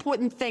said two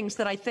important things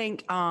that I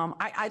think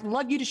I'd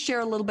love you to share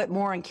a little bit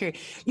more on, Carrie.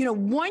 You know,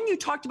 one, you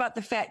talked about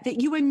the fact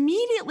that you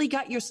immediately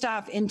got your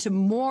staff into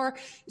more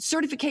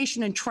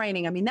certification and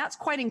training. I mean, that's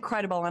quite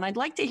incredible. And I'd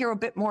like to hear a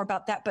bit more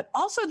about that, but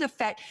also the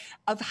fact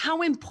of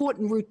how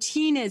important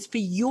routine is for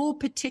your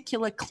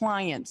particular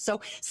clients.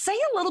 So say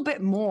a little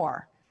bit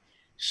more.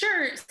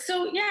 Sure.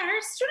 So yeah,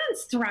 our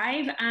students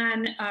thrive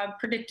on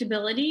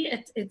predictability.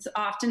 It's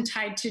often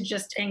tied to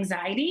just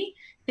anxiety.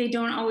 They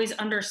don't always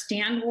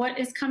understand what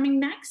is coming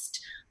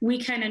next.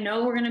 We kind of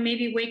know we're going to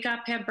maybe wake up,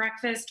 have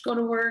breakfast, go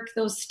to work,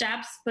 those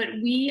steps, but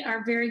we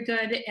are very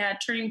good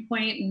at Turning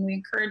Point, and we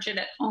encourage it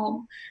at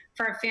home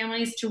for our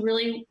families to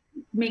really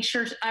make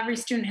sure every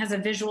student has a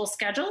visual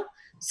schedule,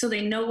 so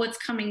they know what's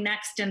coming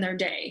next in their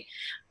day,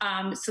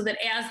 so that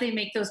as they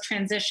make those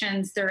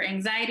transitions, their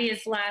anxiety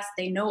is less.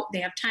 They know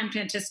they have time to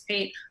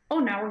anticipate, oh,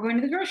 now we're going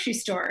to the grocery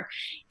store,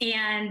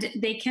 and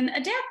they can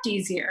adapt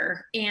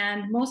easier.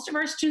 And most of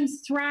our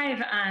students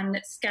thrive on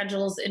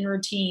schedules and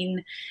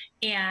routine.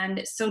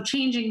 And so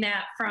changing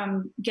that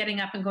from getting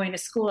up and going to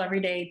school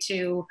every day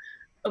to,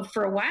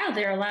 for a while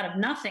there, a lot of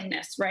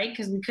nothingness, right?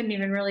 Because we couldn't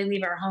even really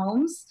leave our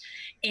homes.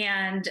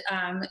 And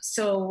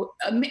so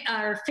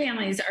our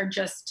families are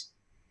just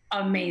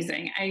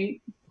amazing.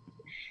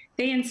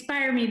 They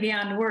inspire me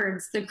beyond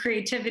words, the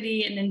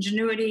creativity and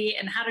ingenuity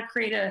and how to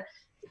create a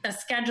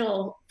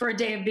schedule for a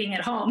day of being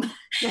at home.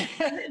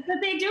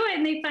 But they do it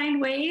and they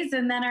find ways,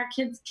 and then our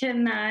kids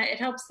can, it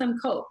helps them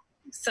cope.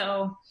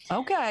 So,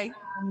 okay.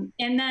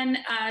 And then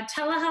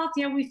telehealth,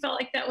 we felt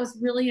like that was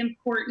really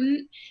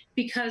important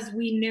because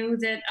we knew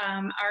that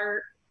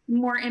our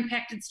more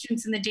impacted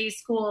students in the day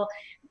school,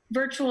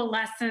 virtual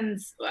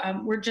lessons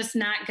were just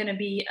not going to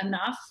be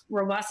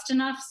robust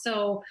enough.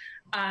 So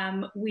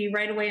we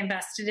right away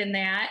invested in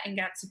that and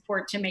got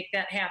support to make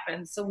that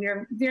happen. So we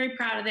are very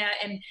proud of that.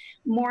 And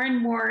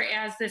more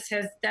as this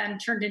has then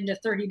turned into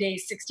 30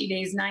 days, 60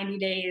 days, 90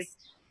 days,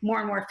 more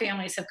and more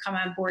families have come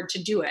on board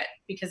to do it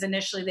because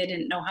initially they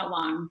didn't know how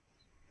long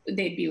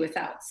they'd be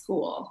without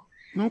school.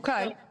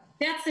 Okay. So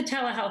that's the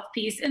telehealth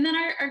piece. And then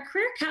our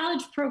career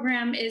college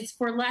program is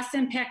for less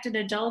impacted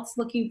adults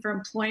looking for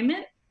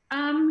employment.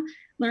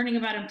 Learning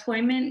about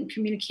employment and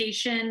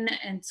communication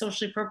and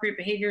socially appropriate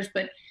behaviors,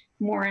 but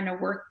more in a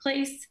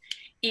workplace.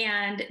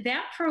 And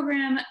that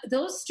program,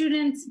 those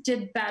students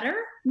did better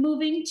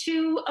moving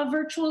to a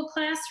virtual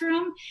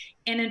classroom.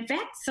 And in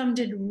fact, some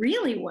did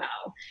really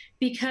well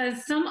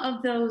because some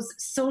of those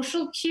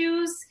social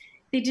cues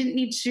they didn't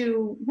need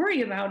to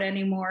worry about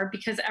anymore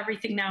because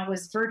everything now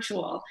was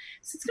virtual.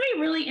 So it's going to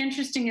be really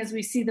interesting as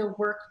we see the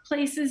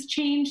workplaces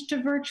change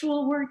to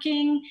virtual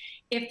working,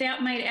 if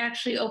that might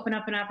actually open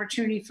up an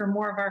opportunity for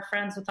more of our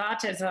friends with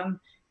autism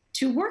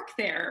to work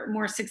there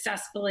more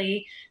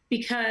successfully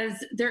because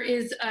there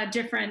is a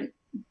different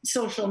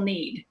social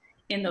need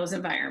in those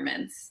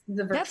environments.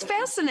 That's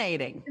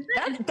fascinating.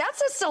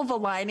 That's a silver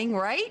lining,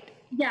 right?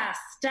 Yes,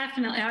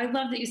 definitely. I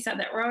love that you said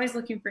that. We're always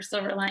looking for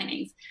silver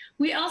linings.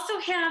 We also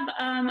have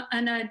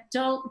an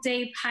adult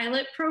day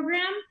pilot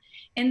program.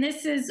 And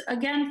this is,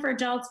 again, for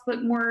adults,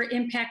 but more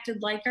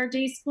impacted like our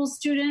day school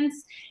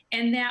students.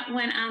 And that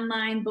went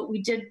online, but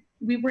we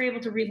were able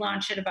to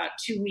relaunch it about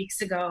 2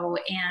 weeks ago.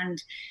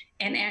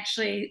 And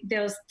actually,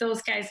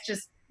 those guys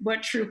just,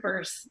 what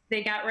troopers.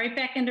 They got right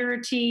back into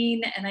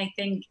routine. And I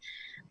think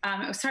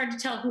it was hard to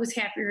tell who was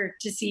happier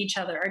to see each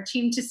other, our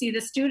team to see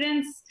the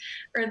students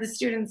or the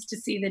students to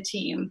see the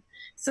team.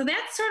 So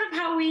that's sort of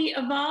how we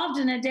evolved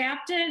and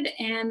adapted.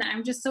 And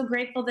I'm just so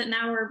grateful that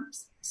now we're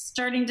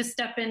starting to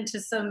step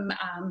into some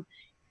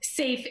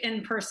safe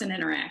in-person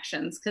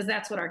interactions because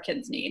that's what our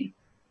kids need.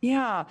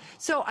 Yeah.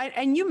 So,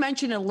 and you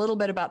mentioned a little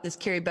bit about this,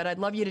 Carrie, but I'd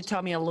love you to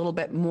tell me a little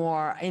bit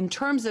more in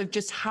terms of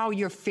just how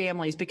your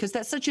families, because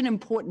that's such an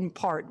important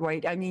part,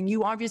 right? I mean,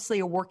 you obviously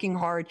are working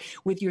hard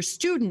with your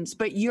students,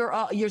 but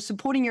you're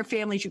supporting your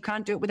families. You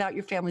can't do it without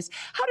your families.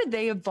 How did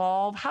they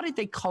evolve? How did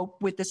they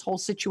cope with this whole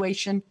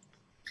situation?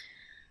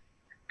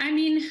 I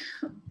mean,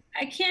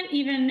 I can't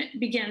even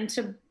begin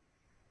to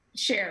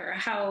share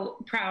how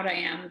proud I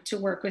am to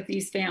work with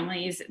these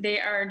families. They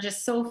are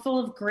just so full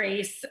of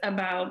grace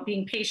about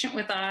being patient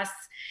with us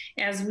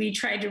as we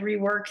try to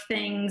rework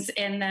things.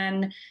 And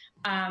then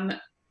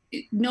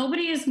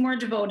nobody is more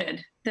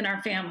devoted than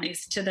our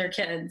families to their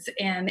kids.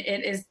 And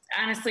it is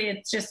honestly,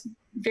 it's just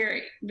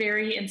very,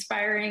 very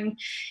inspiring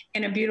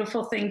and a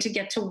beautiful thing to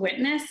get to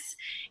witness.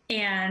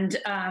 And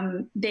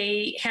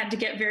they had to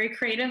get very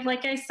creative,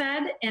 like I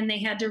said, and they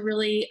had to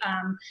really,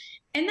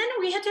 and then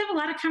we had to have a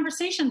lot of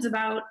conversations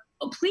about,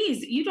 oh,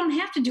 please, you don't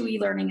have to do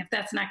e-learning if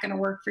that's not going to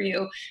work for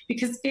you.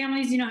 Because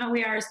families, you know how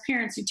we are as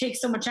parents, you take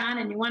so much on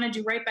and you want to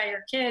do right by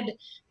your kid.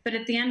 But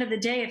at the end of the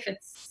day, if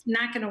it's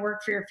not going to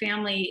work for your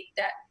family,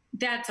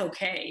 that's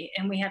okay.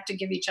 And we have to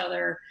give each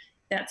other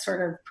that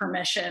sort of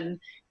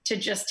permission to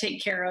just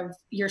take care of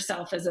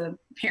yourself as a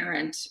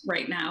parent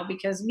right now,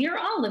 because we are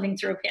all living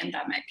through a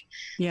pandemic.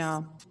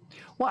 Yeah.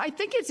 Well, I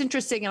think it's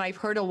interesting, and I've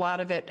heard a lot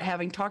of it,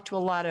 having talked to a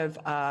lot of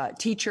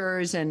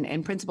teachers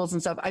and principals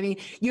and stuff. I mean,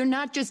 you're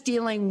not just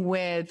dealing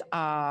with,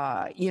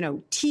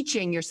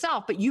 teaching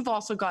yourself, but you've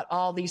also got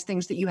all these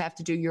things that you have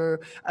to do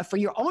for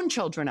your own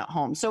children at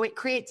home. So it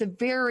creates a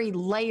very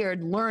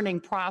layered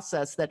learning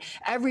process that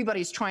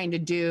everybody's trying to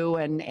do,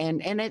 and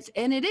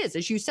it is,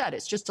 as you said,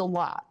 it's just a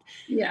lot.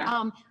 Yeah.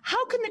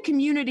 How can the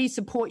community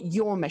support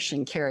your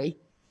mission, Carrie?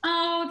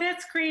 Oh,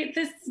 that's great.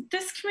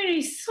 This community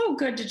is so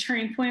good to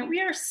Turning Point. We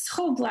are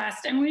so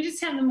blessed. I mean, we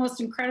just have the most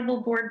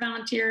incredible board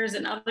volunteers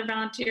and other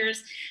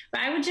volunteers.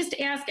 But I would just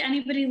ask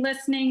anybody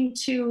listening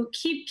to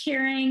keep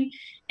caring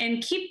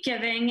and keep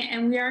giving.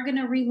 And we are going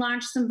to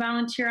relaunch some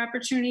volunteer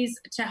opportunities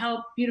to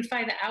help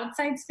beautify the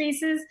outside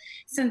spaces,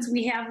 since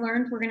we have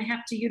learned we're going to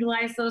have to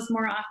utilize those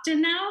more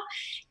often now.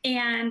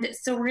 And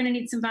so we're going to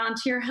need some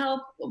volunteer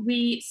help.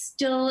 We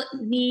still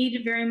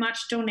need very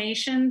much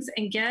donations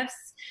and gifts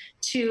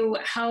to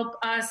help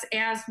us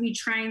as we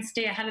try and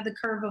stay ahead of the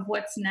curve of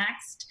what's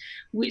next.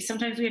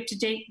 Sometimes we have to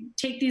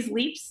take these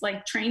leaps,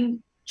 like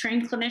train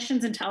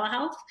clinicians in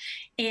telehealth,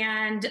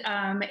 and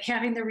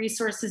having the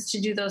resources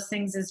to do those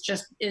things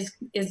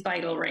is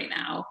vital right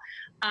now.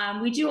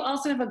 We do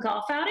also have a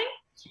golf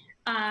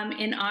outing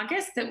in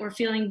August that we're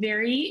feeling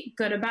very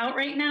good about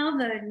right now.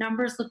 The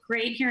numbers look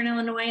great here in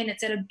Illinois, and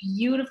it's at a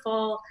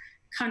beautiful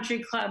country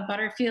club,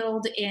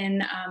 Butterfield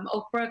in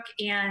Oak Brook,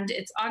 and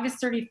it's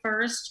August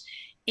 31st.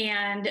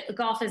 And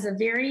golf is a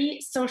very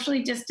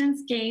socially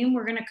distanced game.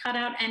 We're going to cut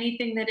out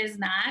anything that is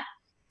not.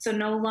 So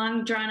no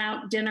long drawn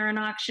out dinner and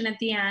auction at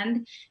the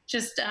end.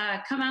 Just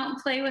come out and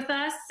play with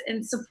us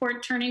and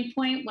support Turning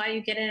Point while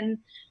you get in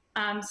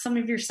some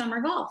of your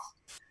summer golf.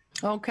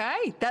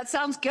 Okay, that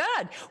sounds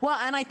good. Well,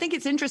 and I think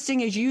it's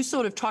interesting, as you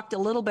sort of talked a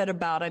little bit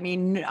about, I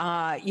mean,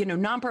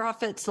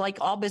 nonprofits, like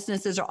all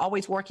businesses, are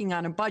always working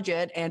on a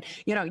budget. And,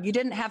 you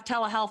didn't have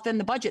telehealth in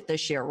the budget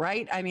this year,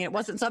 right? I mean, it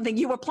wasn't something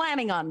you were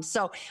planning on.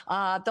 So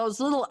those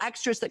little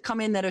extras that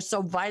come in that are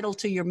so vital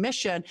to your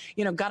mission,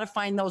 got to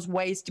find those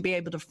ways to be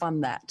able to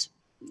fund that.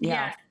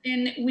 Yeah. Yes.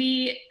 And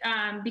we,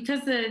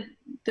 because the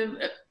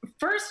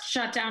first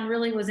shutdown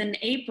really was in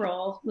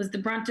April, was the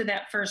brunt of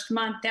that first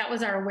month. That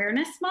was our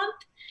awareness month.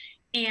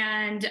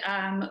 And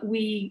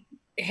we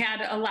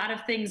had a lot of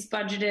things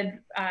budgeted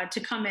to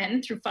come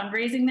in through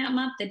fundraising that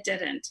month that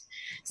didn't.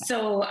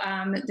 So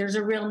there's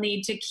a real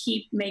need to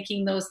keep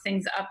making those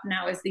things up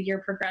now as the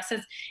year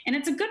progresses. And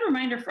it's a good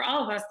reminder for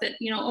all of us that,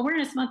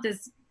 Awareness Month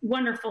is a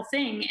wonderful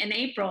thing in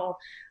April,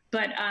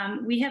 but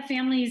we have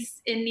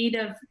families in need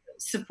of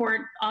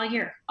support all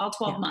year, all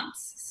 12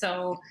 months.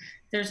 So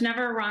there's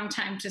never a wrong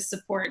time to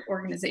support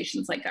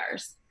organizations like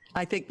ours.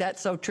 I think that's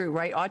so true,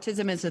 right?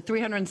 Autism is a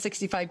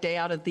 365-day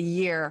out of the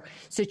year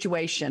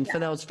situation for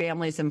those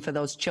families and for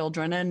those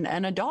children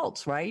and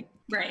adults, right?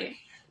 Right.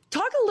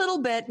 Talk a little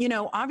bit,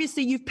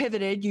 obviously you've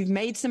pivoted, you've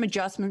made some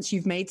adjustments,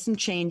 you've made some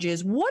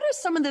changes. What are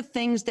some of the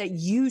things that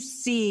you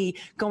see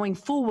going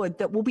forward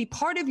that will be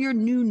part of your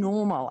new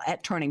normal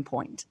at Turning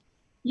Point?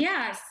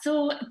 Yeah,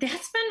 so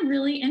that's been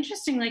really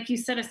interesting. Like you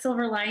said, a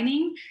silver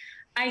lining.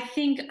 I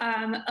think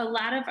a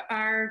lot of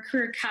our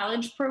career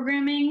college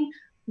programming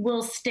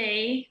will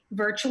stay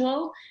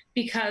virtual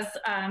because,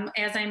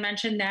 as I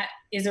mentioned, that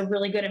is a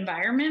really good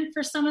environment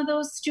for some of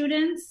those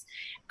students.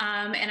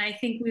 And I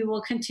think we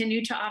will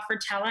continue to offer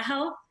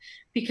telehealth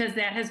because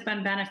that has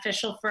been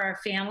beneficial for our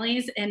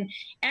families. And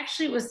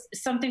actually, it was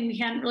something we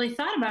hadn't really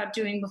thought about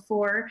doing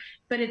before,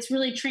 but it's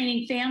really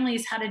training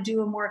families how to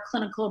do a more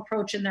clinical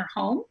approach in their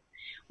home,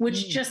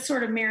 which just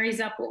sort of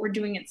marries up what we're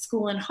doing at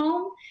school and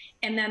home.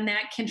 And then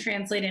that can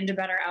translate into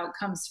better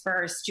outcomes for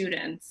our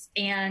students.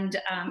 And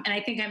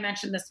I think I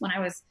mentioned this when I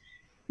was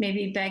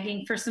maybe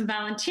begging for some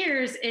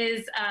volunteers,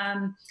 is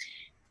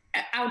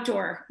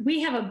outdoor.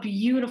 We have a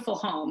beautiful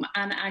home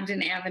on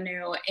Ogden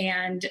Avenue,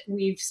 and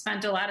we've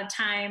spent a lot of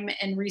time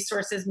and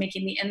resources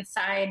making the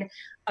inside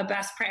a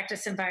best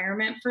practice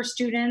environment for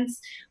students.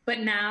 But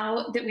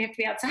now that we have to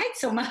be outside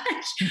so much,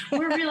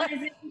 we're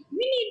realizing we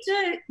need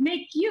to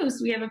make use.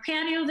 We have a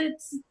patio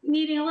that's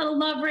needing a little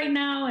love right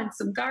now, and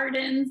some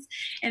gardens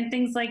and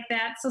things like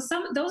that. So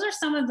those are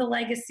some of the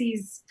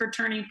legacies for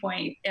Turning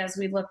Point as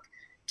we look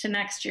to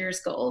next year's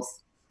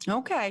goals.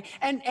 Okay.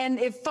 And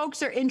if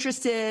folks are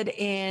interested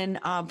in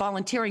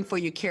volunteering for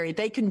you, Carrie,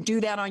 they can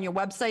do that on your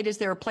website. Is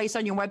there a place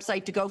on your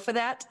website to go for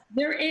that?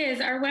 There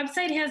is. Our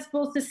website has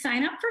both the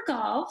sign up for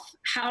golf,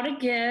 how to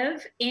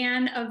give,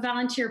 and a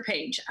volunteer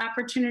page,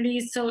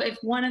 opportunities. So if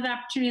one of the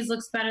opportunities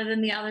looks better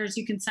than the others,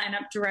 you can sign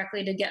up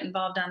directly to get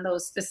involved on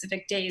those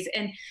specific days.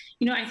 And,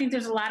 you know, I think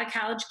there's a lot of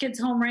college kids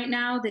home right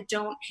now that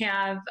don't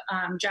have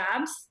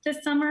jobs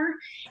this summer.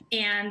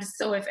 And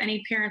so if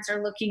any parents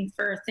are looking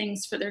for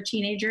things for their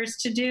teenagers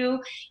to do,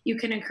 you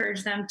can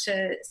encourage them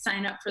to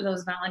sign up for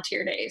those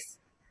volunteer days.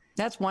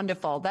 That's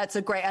wonderful. That's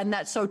a great, and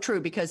that's so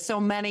true, because so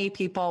many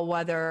people,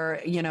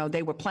 whether, you know,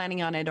 they were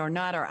planning on it or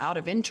not, are out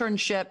of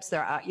internships.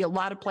 There are a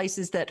lot of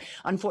places that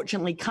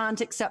unfortunately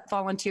can't accept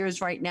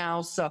volunteers right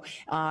now. So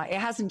it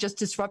hasn't just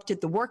disrupted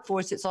the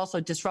workforce, it's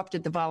also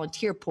disrupted the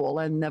volunteer pool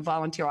and the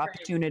volunteer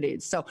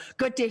opportunities. So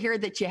good to hear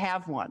that you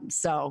have one.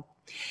 So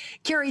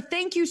Carrie,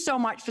 thank you so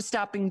much for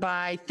stopping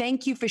by.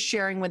 Thank you for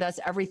sharing with us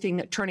everything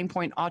that Turning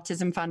Point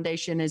Autism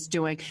Foundation is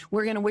doing.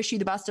 We're going to wish you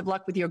the best of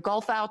luck with your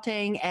golf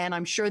outing, and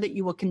I'm sure that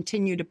you will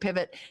continue to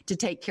pivot to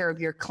take care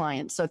of your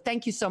clients. So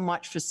thank you so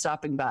much for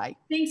stopping by.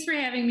 Thanks for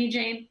having me,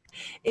 Jane.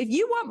 If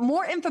you want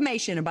more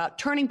information about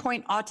Turning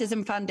Point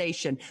Autism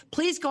Foundation,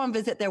 please go and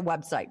visit their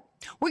website.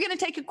 We're going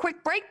to take a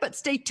quick break, but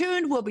stay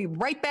tuned. We'll be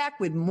right back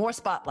with more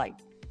Spotlight.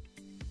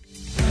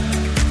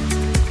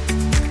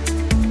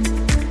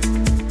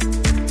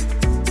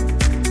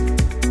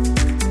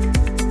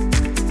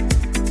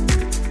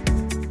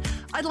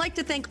 I'd like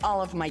to thank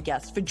all of my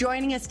guests for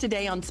joining us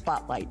today on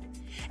Spotlight,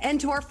 and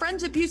to our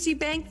friends at Busey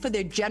Bank for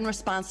their generous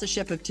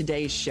sponsorship of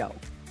today's show.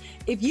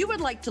 If you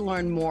would like to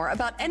learn more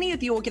about any of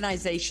the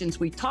organizations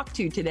we talked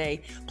to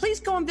today,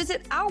 please go and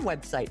visit our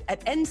website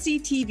at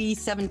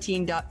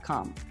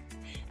nctv17.com.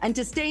 And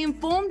to stay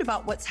informed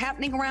about what's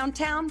happening around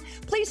town,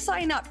 please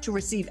sign up to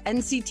receive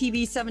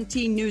NCTV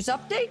 17 news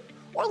update,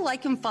 or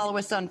like and follow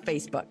us on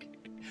Facebook.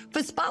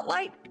 For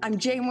Spotlight, I'm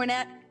Jane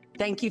Wernette.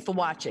 Thank you for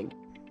watching.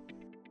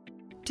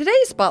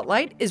 Today's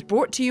Spotlight is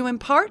brought to you in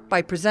part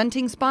by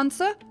presenting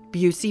sponsor,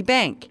 Busey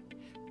Bank.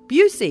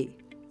 Busey,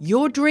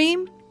 your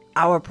dream,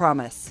 our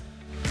promise.